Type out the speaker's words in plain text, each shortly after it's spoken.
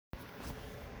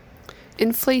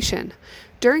Inflation.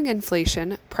 During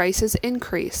inflation, prices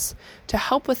increase. To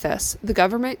help with this, the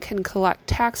government can collect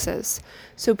taxes,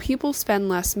 so people spend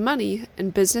less money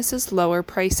and businesses lower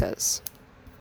prices.